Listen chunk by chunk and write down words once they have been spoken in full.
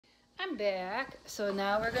I'm back. So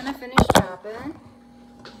now we're gonna finish chopping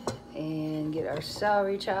and get our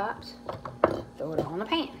celery chopped. Throw it all in the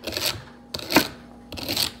pan.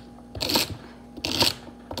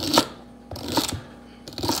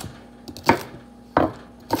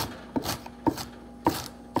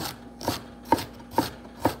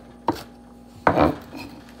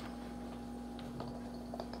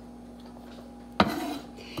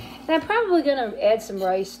 And I'm probably gonna add some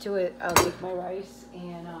rice to it. I'll make my rice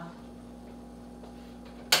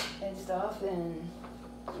and stuff, and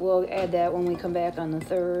we'll add that when we come back on the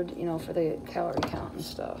 3rd, you know, for the calorie count and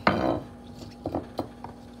stuff.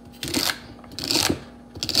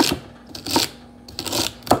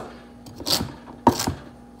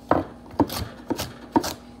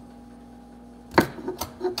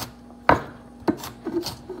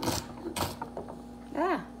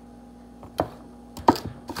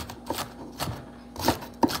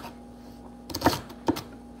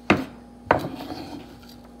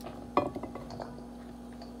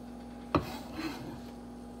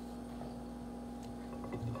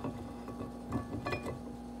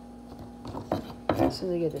 As soon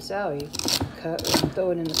as I get the celery cut, we're gonna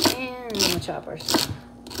throw it in the pan and then we'll chop our stuff.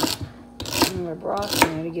 And our broth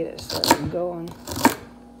in there to get it started going.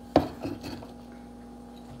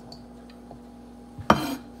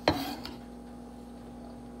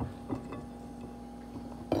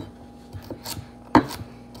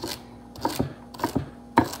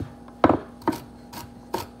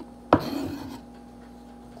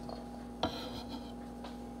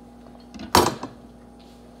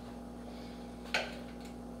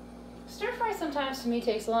 Sometimes to me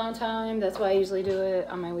takes a long time. That's why I usually do it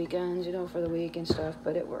on my weekends, you know, for the week and stuff,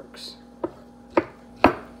 but it works.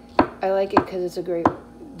 I like it because it's a great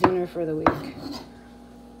dinner for the week.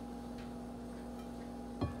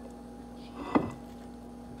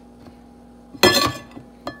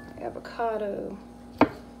 Avocado.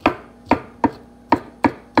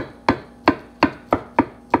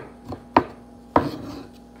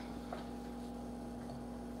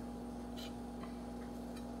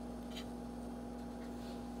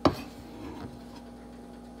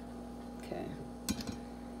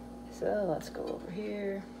 So let's go over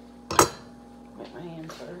here, wipe my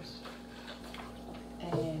hands first,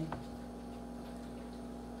 and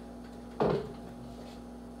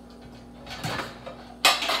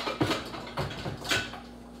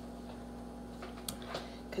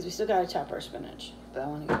because we still gotta chop our spinach, but I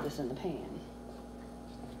want to get this in the pan.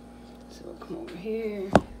 So we'll come over here.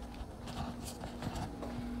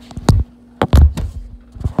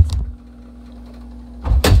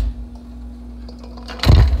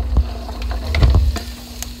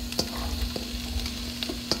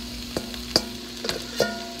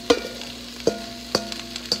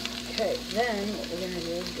 Then what we're going to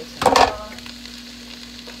do is get some broth.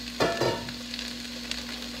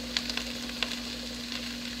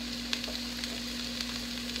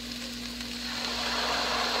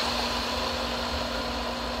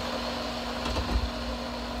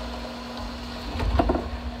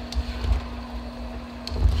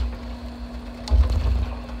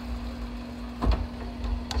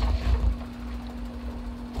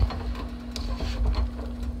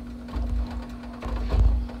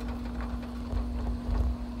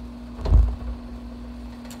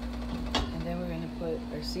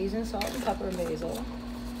 Our seasoned salt and pepper and basil.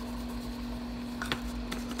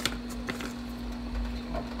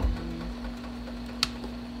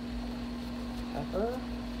 Pepper.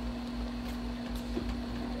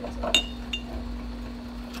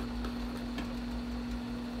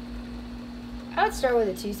 I would start with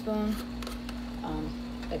a teaspoon.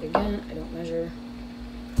 Like again, I don't measure.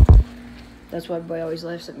 That's why everybody always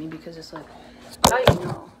laughs at me because it's like, I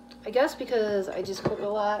know. I guess because I just cook a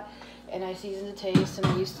lot. And I season the taste, and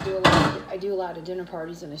I used to do I do a lot of dinner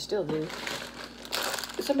parties, and I still do.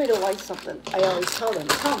 If somebody don't like something, I always tell them,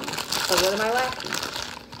 tell me. So what am I lacking?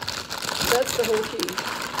 That's the whole key.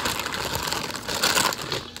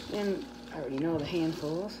 And I already know the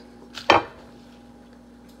handfuls.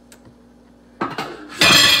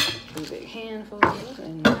 3 big handfuls,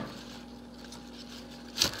 and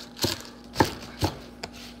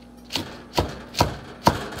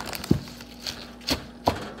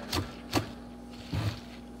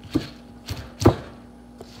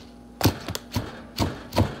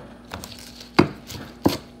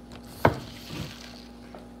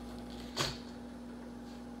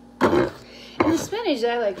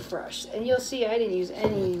I like fresh, and you'll see I didn't use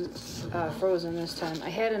any frozen this time. I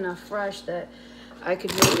had enough fresh that I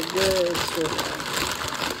could make a good stir fry.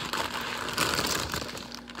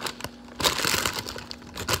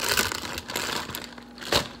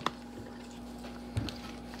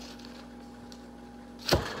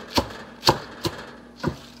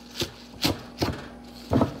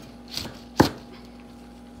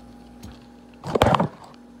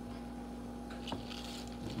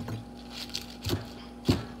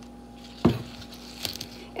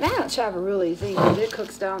 chopper really thin because it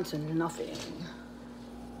cooks down to nothing.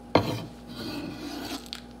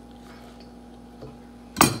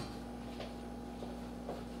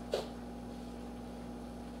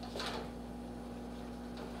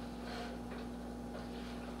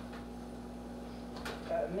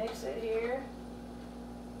 Gotta mix it here.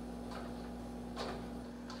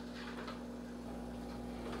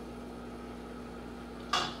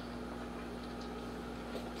 Let's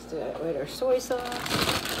do that with our soy sauce.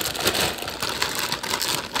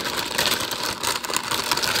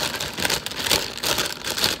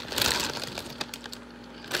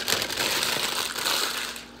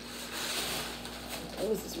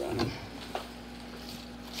 What is this running?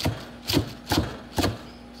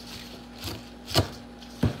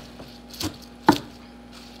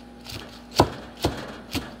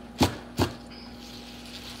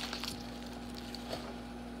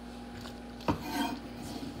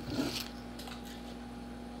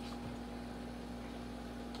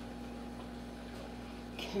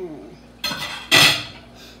 Okay.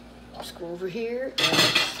 Let's go over here, add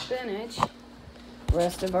spinach,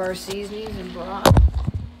 rest of our seasonings and broth,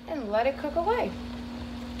 and let it cook away.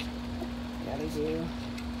 Gotta do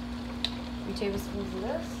 3 tablespoons of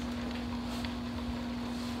this.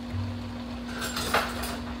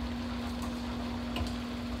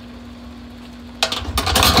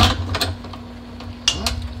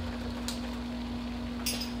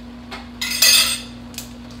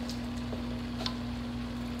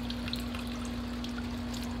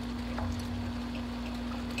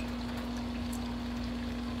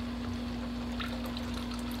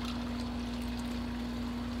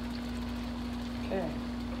 Okay.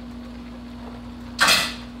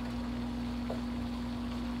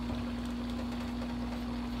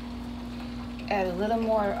 Add a little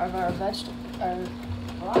more of our vegetable, our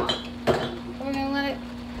broth. We're gonna let it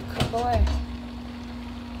cook away.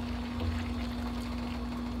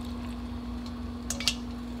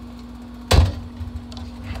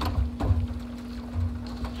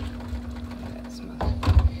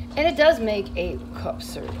 And it does make 8 cup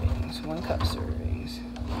servings, 1 cup servings.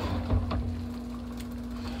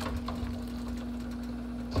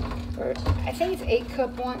 Or I think it's 8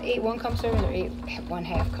 1 cup servings, or 8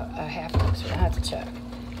 1/2 cup, a half cup servings. I have to check.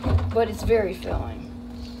 But it's very filling.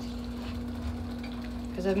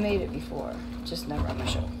 Because I've made it before, just never on my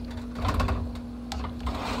show.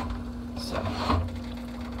 So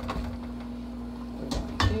we're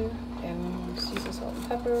going to add sea salt and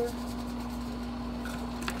pepper.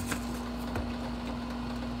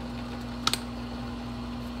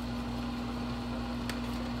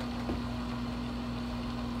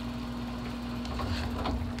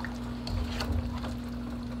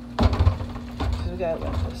 We gotta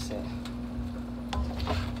let this sit.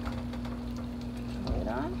 Put it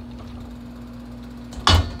on.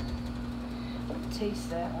 Taste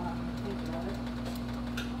that one. Think about it.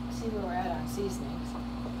 See where we're at on seasonings.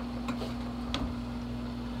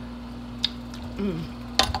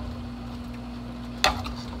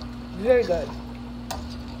 Very good.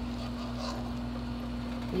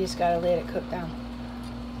 You just gotta let it cook down.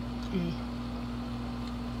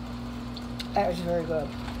 That was very good.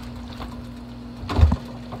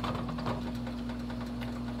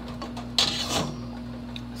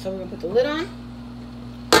 So we're gonna put the lid on,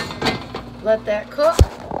 let that cook,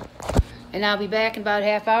 and I'll be back in about a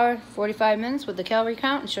half hour, 45 minutes with the calorie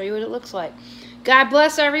count and show you what it looks like. God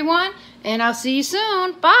bless everyone, and I'll see you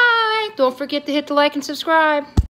soon. Bye. Don't forget to hit the like and subscribe.